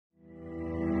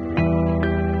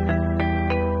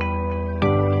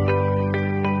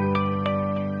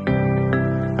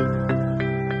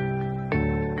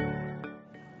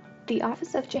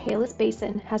Office of Chehalis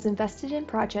Basin has invested in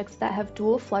projects that have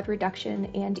dual flood reduction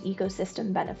and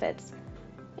ecosystem benefits.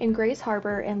 In Grays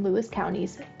Harbor and Lewis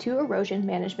counties, 2 erosion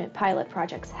management pilot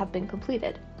projects have been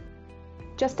completed.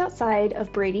 Just outside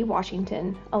of Brady,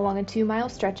 Washington, along a 2-mile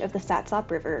stretch of the Satsop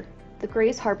River, the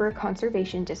Grays Harbor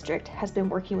Conservation District has been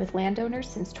working with landowners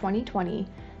since 2020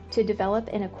 to develop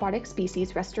an aquatic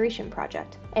species restoration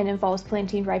project, and involves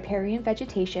planting riparian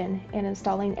vegetation and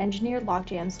installing engineered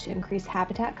logjams to increase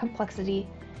habitat complexity,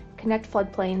 connect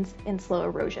floodplains, and slow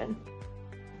erosion.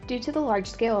 Due to the large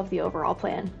scale of the overall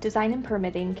plan, design and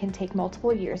permitting can take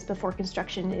multiple years before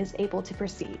construction is able to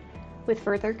proceed, with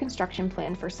further construction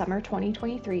planned for summer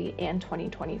 2023 and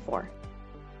 2024.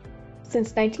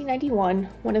 Since 1991,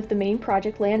 one of the main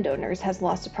project landowners has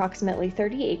lost approximately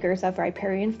 30 acres of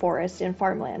riparian forest and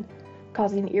farmland,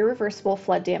 causing irreversible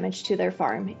flood damage to their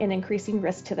farm and increasing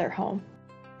risk to their home.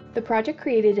 The project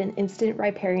created an instant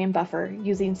riparian buffer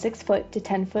using 6-foot to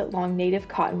 10-foot long native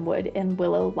cottonwood and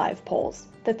willow live poles.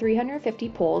 The 350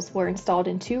 poles were installed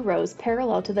in 2 rows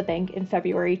parallel to the bank in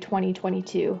February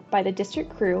 2022 by the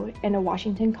district crew and a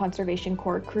Washington Conservation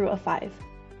Corps crew of 5.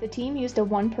 The team used a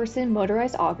 1-person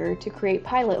motorized auger to create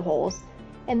pilot holes,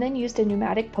 and then used a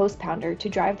pneumatic post pounder to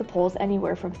drive the poles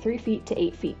anywhere from 3 feet to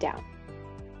 8 feet down.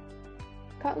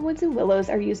 Cottonwoods and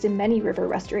willows are used in many river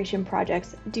restoration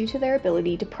projects due to their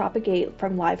ability to propagate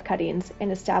from live cuttings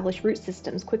and establish root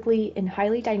systems quickly in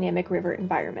highly dynamic river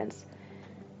environments.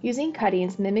 Using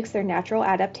cuttings mimics their natural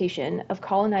adaptation of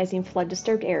colonizing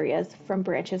flood-disturbed areas from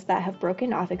branches that have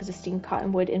broken off existing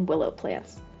cottonwood and willow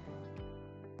plants.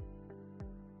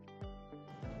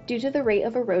 Due to the rate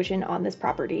of erosion on this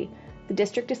property, the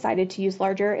district decided to use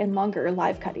larger and longer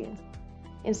live cuttings.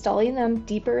 Installing them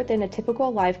deeper than a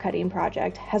typical live cutting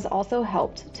project has also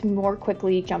helped to more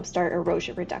quickly jumpstart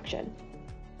erosion reduction.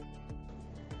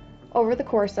 Over the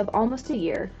course of almost a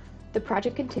year, the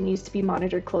project continues to be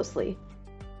monitored closely.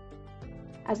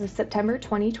 As of September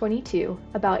 2022,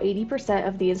 about 80%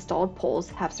 of the installed poles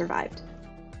have survived.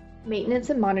 Maintenance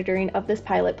and monitoring of this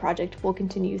pilot project will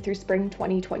continue through spring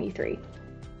 2023.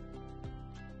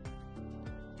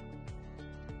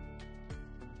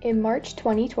 In March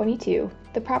 2022,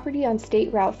 the property on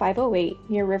State Route 508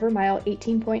 near River Mile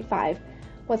 18.5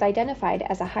 was identified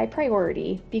as a high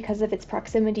priority because of its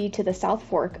proximity to the South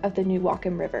Fork of the New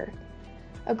Whatcom River.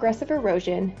 Aggressive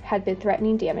erosion had been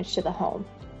threatening damage to the home.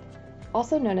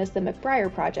 Also known as the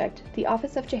McBriar Project, the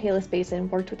Office of Chehalis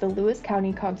Basin worked with the Lewis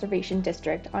County Conservation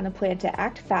District on a plan to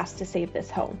act fast to save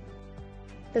this home.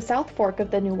 The South Fork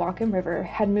of the New Whatcom River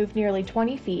had moved nearly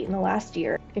 20 feet in the last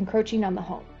year, encroaching on the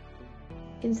home.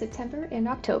 In September and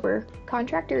October,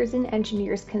 contractors and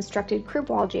engineers constructed crib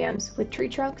wall jams with tree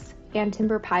trunks and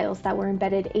timber piles that were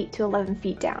embedded 8 to 11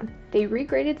 feet down. They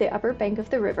regraded the upper bank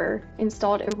of the river,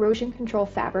 installed erosion control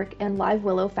fabric and live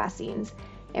willow fascines,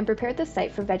 and prepared the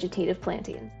site for vegetative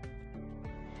plantings.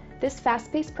 This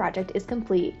fast-paced project is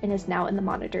complete and is now in the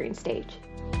monitoring stage.